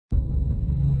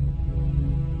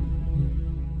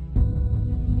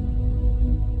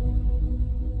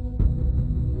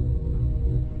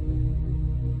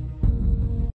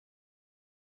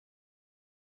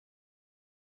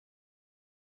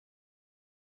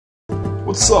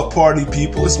What's up, party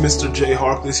people? It's Mr. J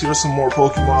Harkless here. Some more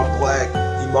Pokemon Black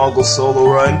Emolga solo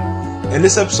run. In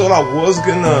this episode, I was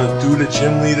gonna do the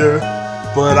gym leader,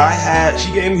 but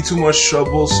she gave me too much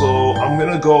trouble, so I'm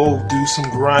gonna go do some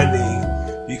grinding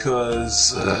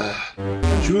because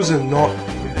she was annoying.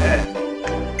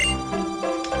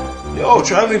 Yo,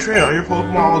 traveling trainer, are your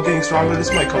Pokemon all getting stronger?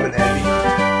 This might come in handy.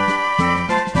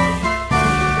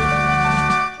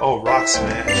 Oh, Rock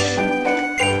Smash.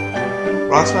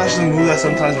 Rock Smash is a move that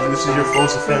sometimes reduces your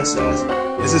foe's defenses.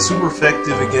 Is it super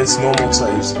effective against normal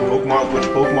types? Which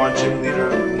Pokemon gym leader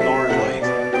nor like?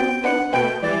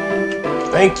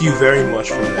 Thank you very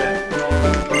much for that.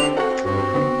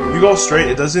 If you go straight,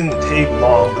 it doesn't take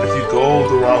long, but if you go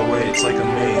the wrong way, it's like a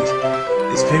maze.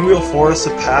 Is Pinwheel Forest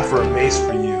a path or a maze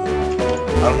for you?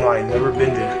 I don't know, I've never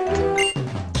been there.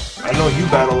 I know you,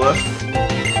 Battle Up.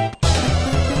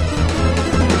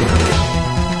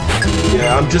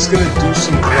 Yeah, I'm just gonna do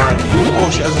some grinding. Oh,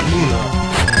 she has a Luna.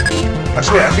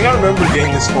 Actually, I think I remember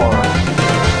getting this far.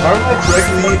 If I remember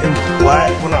correctly, in Black,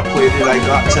 when I played it, I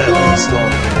got to at least,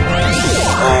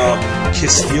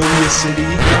 Caelum City.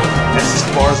 That's as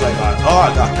far as I got. Oh,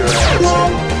 I got their ass.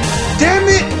 Damn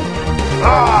it!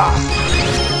 Ah!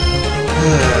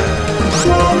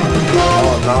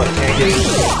 Oh, now I can't get any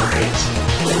great.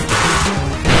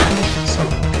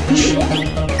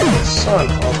 Son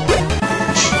of a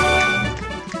bitch.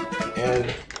 And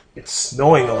it's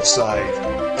snowing outside.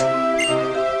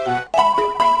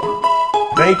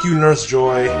 Thank you, Nurse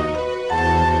Joy.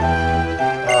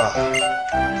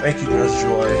 Thank you, Nurse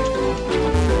Joy.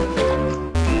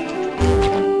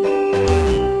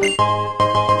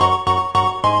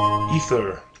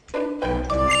 Ether.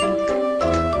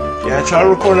 Yeah, I tried to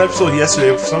record an episode yesterday,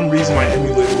 but for some reason my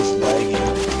emulator was lagging.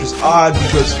 Which is odd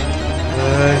because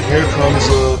here comes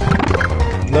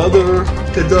another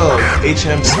Caelum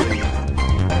HMC.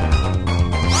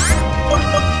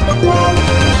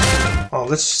 Oh,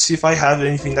 let's see if I have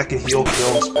anything that can heal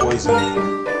Caelum's poisoning.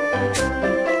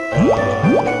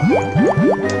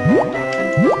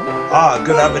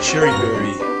 Good, I have a cherry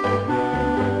berry.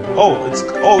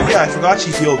 Oh yeah, I forgot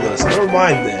she healed us. Never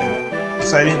mind then.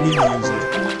 Because I didn't need to use it.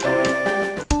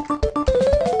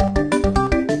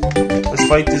 Let's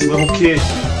fight this little kid.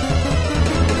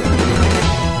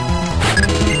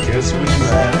 Guess what you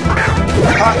have?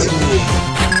 Cottonee!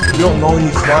 We don't know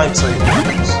any flying type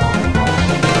moves.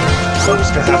 So I'm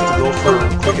just gonna have to go for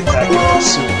quick attack and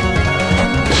pursuit.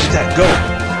 Attack, go!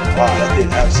 Wow, that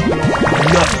didn't have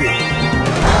nothing.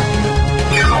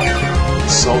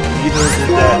 So either did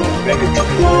that Mega Drain.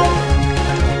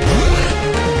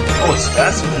 Oh, it's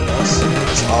faster than us.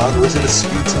 It's odd, or is it a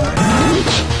speed type?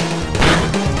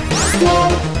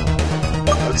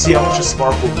 Let's see how much a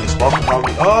Sparkle do. Sparkle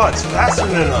probably. Oh, it's faster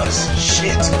than us.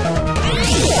 Shit.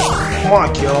 Come on,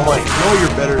 Caelum. I know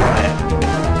you're better than that.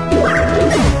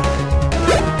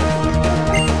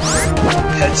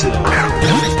 Petal.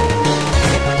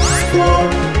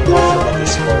 Go for another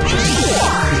Spark.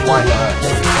 Why not?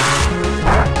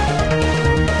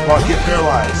 Come on, get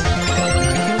paralyzed.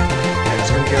 And it's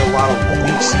gonna get a lot of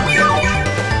weak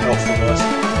help from us.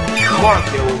 Come on,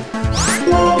 Caelum.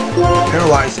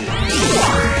 Paralyze it.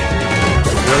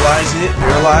 Paralyze it.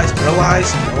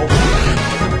 Paralyze. Nope.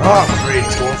 Oh, great.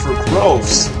 It's going for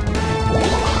Groves.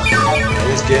 And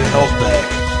it's getting health back.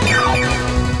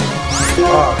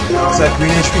 Oh, now it's that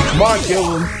green HP. Come on,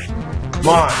 Caelum.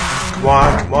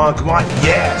 Come on.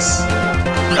 Yes!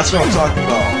 That's what I'm talking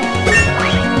about.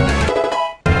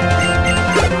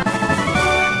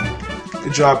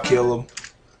 Good job, Caelum.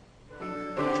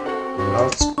 Now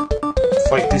let's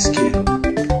fight this kid. What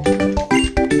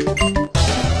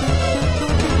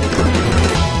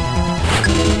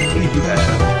do you have?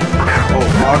 Oh,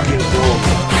 Rocky and Roll.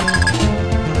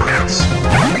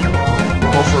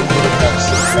 Go for a quick attack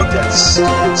to make that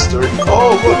stupid sturdy.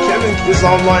 Oh, look, Kevin is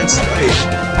online tonight.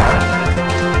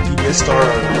 He missed our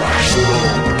little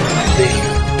thing.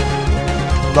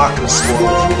 I'm not gonna spoil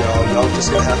it for y'all. Y'all just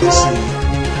gonna have to see.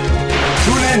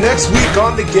 Tune in next week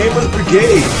on the Gamers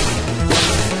Brigade.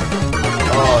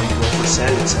 Oh, you go for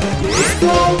sand attack, eh?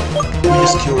 We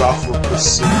just killed off for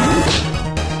pursuit.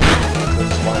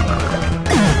 Because why not?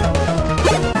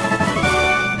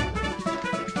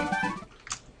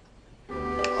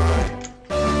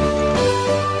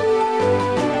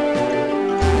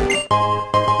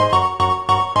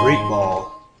 Great Ball.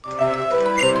 I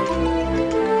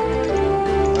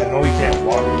know we can't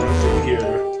walk through here.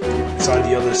 It's on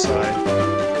the other side.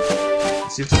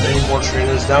 Let's see if there's any more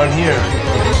trainers down here.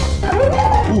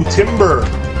 Ooh, Timber!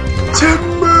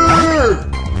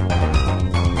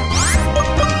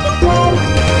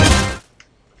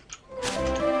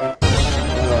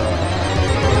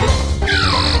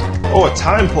 Oh, a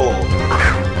time pole.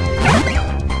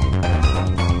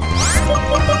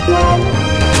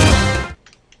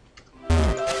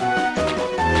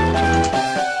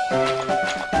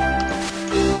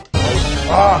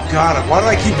 Oh god, why do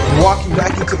I keep walking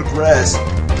back into the grass?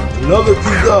 Another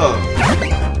P-Dub.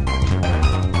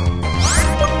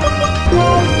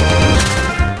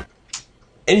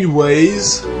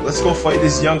 Anyways, let's go fight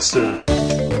this youngster.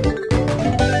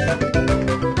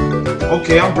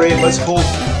 Okay, I'm brave, let's hope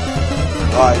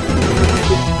I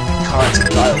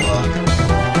content dialogue.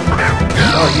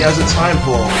 Oh, he has a time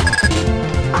pole.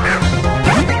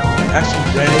 Actually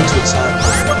ran into a time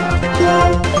pole.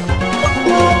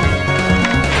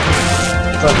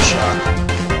 Thunder shock.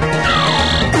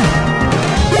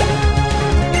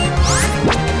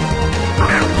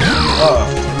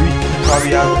 Three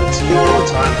probably out of the team all the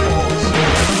time poles.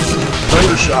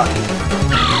 Thunder shock.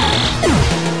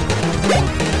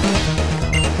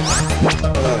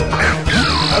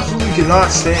 Absolutely cannot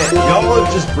stand. Y'all are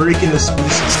just breaking the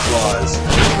species clause.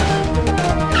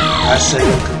 I say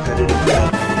competitive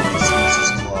species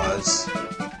clause.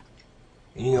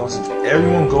 You know, since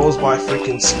everyone goes by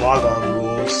freaking Slogon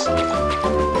rules,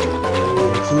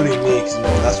 including me, because you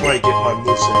know that's where I get my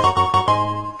moveset.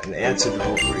 An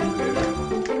antidote right there.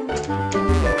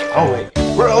 Oh wait,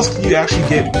 where else do you actually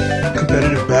get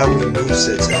competitive battling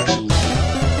movesets? Actually,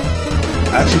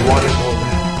 I actually want to know that.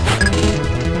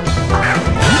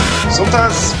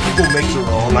 Sometimes people make their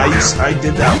own. I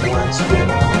did that once when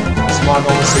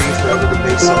Slogon was taking forever to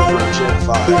make some for Gen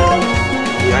 5.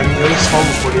 Yeah, I mean, it was fun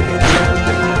before they made Gen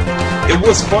 5. It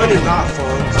was fun and not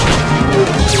fun. People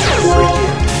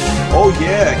freaking, oh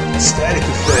yeah, static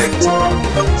effect.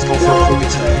 Let's go for a quick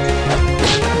attack.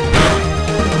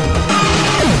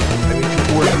 I mean,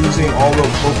 people were using all the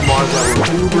Pokemon that were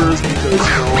Ubers because,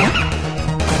 you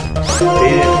know,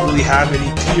 they didn't really have any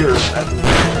tiers at the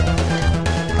moment.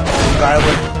 Guy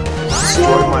like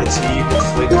destroyed my team with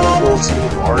like a full team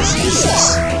of Arceus.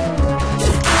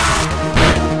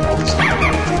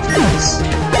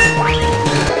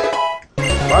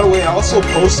 By the way, I also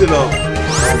posted a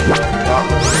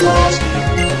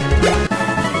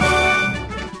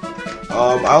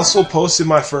I also posted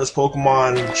my first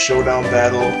Pokemon Showdown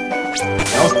battle.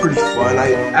 That was pretty fun.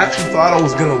 I actually thought I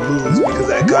was gonna lose because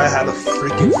that guy had a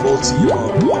freaking full team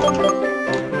of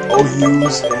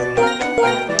OUs and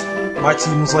my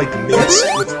team was like mixed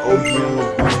with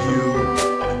OU,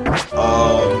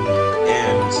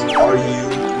 and RU,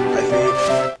 I think.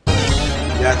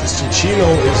 Yeah, because Chinchino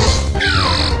is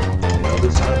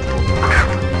another time.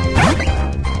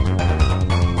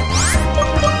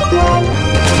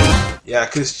 Yeah,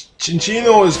 because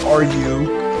Chinchino is RU,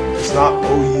 it's not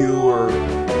OU or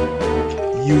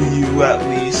UU at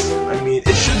least. I mean,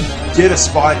 it should get a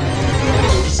spot in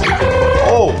UU.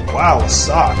 Oh, wow, a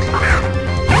sock.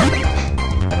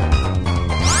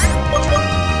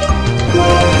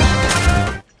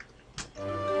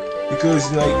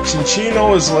 Because, like,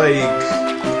 Chinchino is like...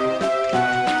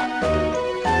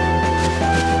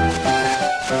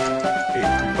 Hey,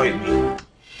 come fight me.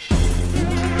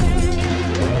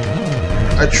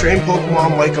 I train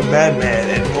Pokemon like a madman,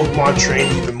 and Pokemon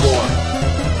train even more.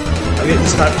 I get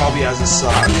this guy probably has a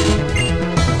sock.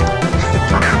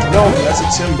 No, that's a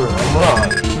Timber. I'm wrong.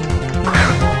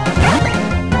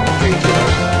 Thank you.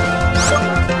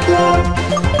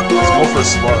 Let's go for a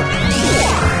Spark.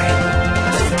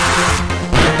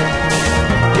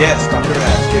 Yes, got her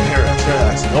ass. Get her ass. Her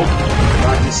ass. Nope.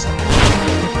 Not this.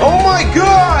 Oh my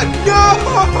god! No!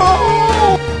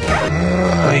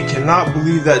 I cannot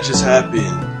believe that just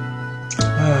happened.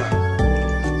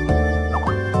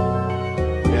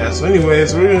 Yeah, so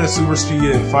anyways, we're gonna super speed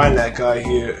and find that guy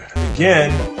here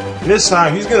again. And this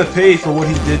time, he's gonna pay for what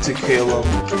he did to Caelum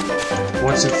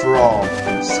once and for all.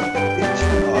 Son of a bitch.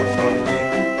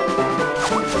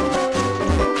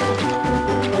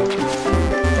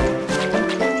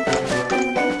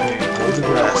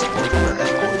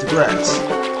 Grass.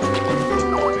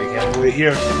 Okay, can't wait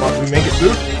here. Come on, can we make it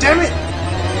through? Damn it!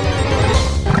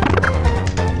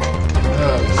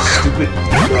 Stupid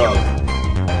dog.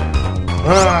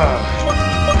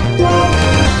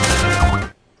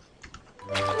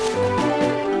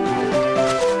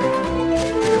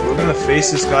 We're gonna face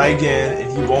this guy again,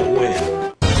 and he won't win.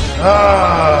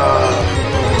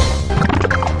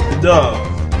 The dog.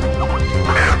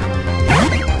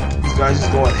 These guys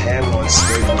just going ham on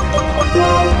straight.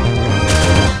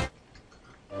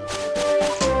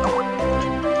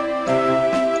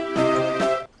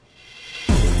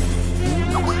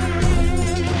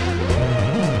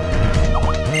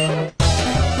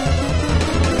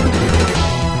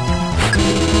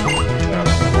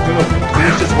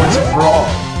 Just once and for all.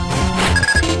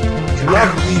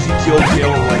 cannot believe he killed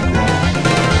Caelum like that.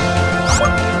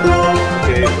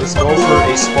 Okay, let's go for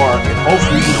a spark, and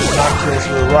hopefully he does not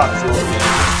transfer the rock throw again.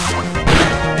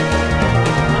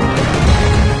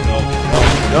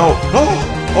 No.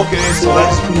 Okay, so that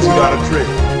just proves he got a crit.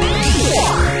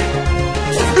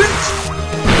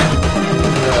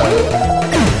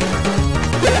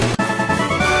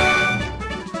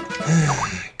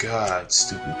 God,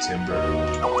 stupid Timber.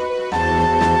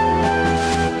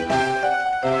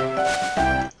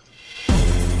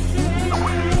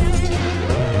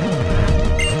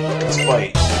 Let's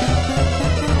fight.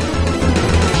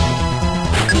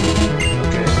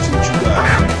 Okay, let's see what you got.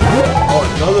 Oh,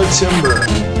 another Timber.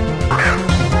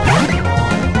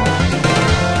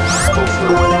 Go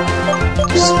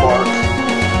for Spark.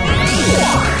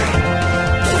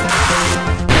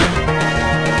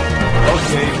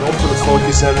 Okay, go for the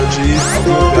focus energy. I'll do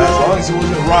it that. As long as it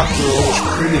wasn't rock throw, which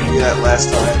critted me that last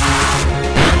time.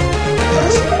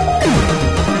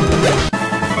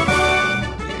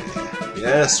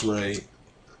 Yeah, that's right.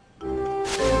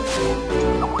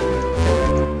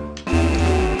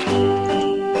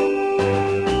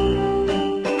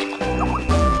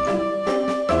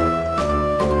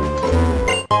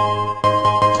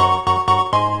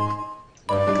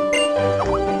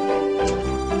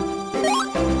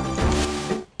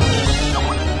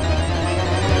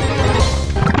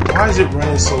 Why is it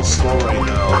running so slow right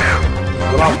now?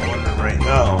 What I'm wondering right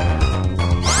now.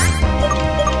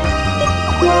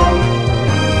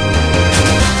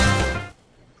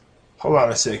 Hold on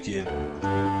a second.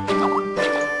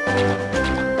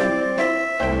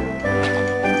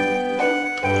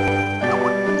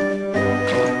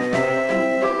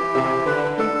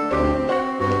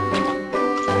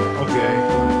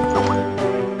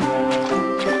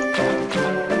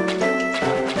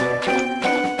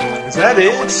 Is that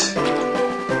it?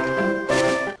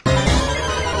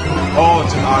 Oh,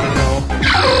 it's an auto.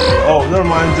 Oh, never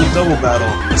mind, the double battle.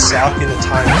 The Salk and the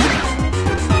timer.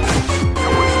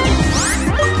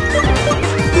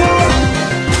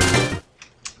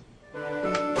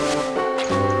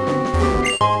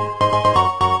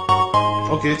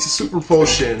 Okay, it's a super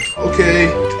potion. Okay,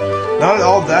 now that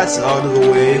all that's out of the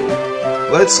way,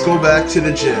 let's go back to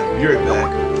the gym. Be right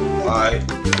back. Alright,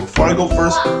 before I go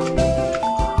first...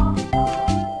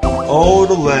 Oh,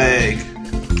 the leg.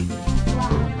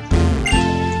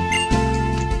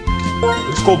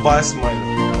 Let's go buy some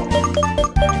items.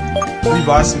 Let me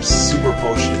buy some super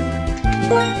potion.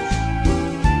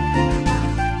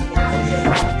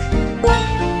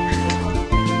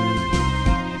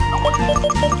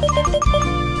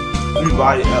 Let me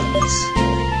buy at least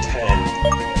 10.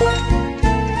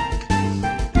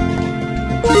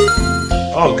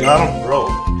 Oh god, I'm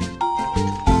broke.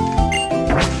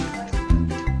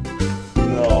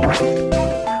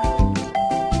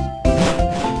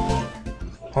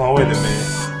 Oh, wait a minute.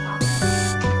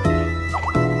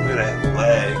 Look at that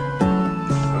leg.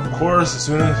 Of course, as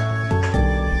soon as...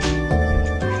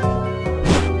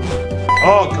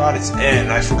 Oh god, it's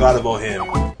N. I forgot about him.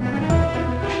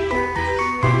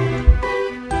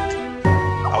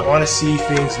 I want to see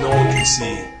things no one can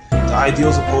see. The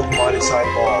ideals of Pokemon inside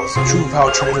balls. The truth of how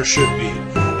a trainer should be.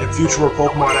 And future where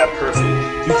Pokemon act perfect.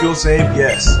 Do you feel the same?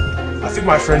 Yes. I think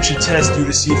my friend should test you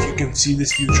to see if you can see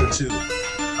this future too.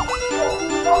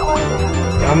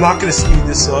 I'm not going to speed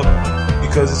this up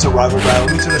because it's a rival battle.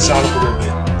 Let me turn the sound up a little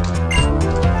bit.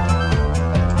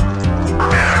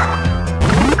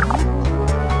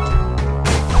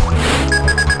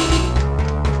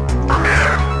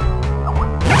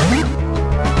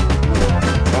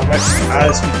 I had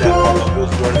to speed that part up. It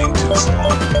was running too slow.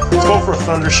 Let's go for a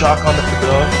Thunder Shock on the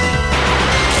Caelum.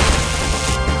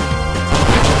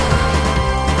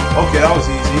 Okay, that was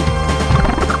easy.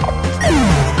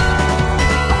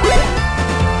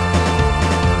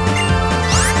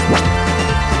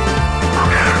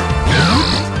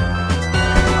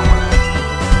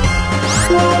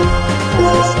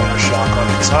 Thunder Shock on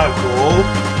the time goal.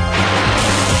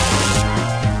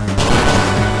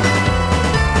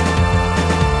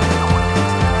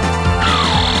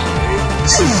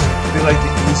 This is, I feel like, the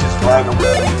easiest rival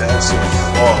battle we've had so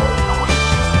far.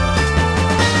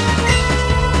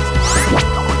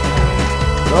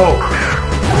 No!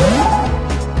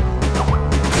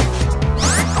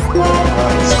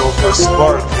 Let's go for a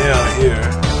Spark down here.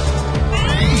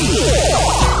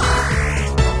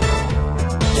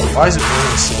 Why is it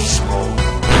moving so slow?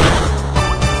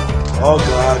 Oh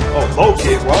god. Oh, low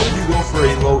kick. Why would you go for a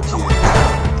low kick?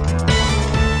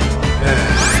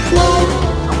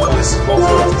 Oh, let's go for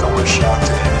a Thunder Shock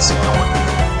to end this out.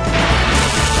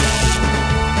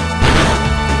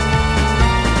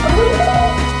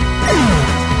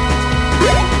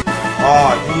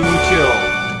 kill.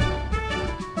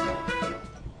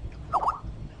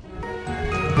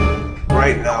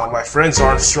 Right now, my friends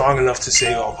aren't strong enough to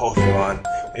save all Pokemon.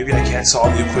 Maybe I can't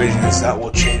solve the equations that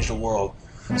will change the world.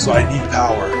 So I need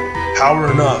power.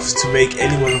 Power enough to make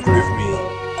anyone agree with me.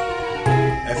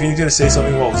 I think he's gonna say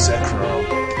something about Zekrom.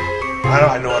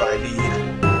 I know what I need.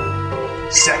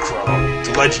 Zekrom,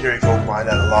 the legendary Pokemon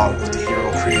that along with the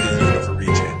hero created the Unova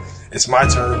region. It's my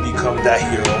turn to become that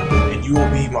hero, and you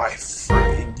will be my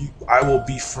friend. I will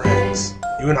be friends.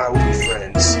 You and I will be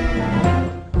friends.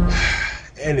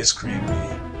 And it's creepy.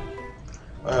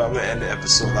 Well, I'm gonna end the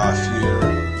episode off here.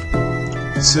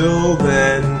 Till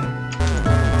then,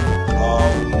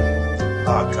 oh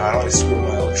god, I always screw my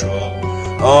outro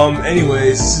up.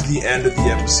 Anyways, this is the end of the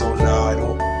episode now. I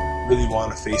don't really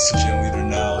want to face the gym leader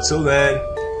now. Until then,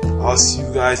 I'll see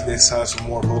you guys next time for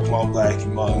more Pokemon Black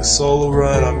Emolga solo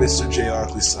run. I'm Mr. J.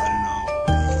 Arkley signing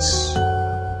out. Peace.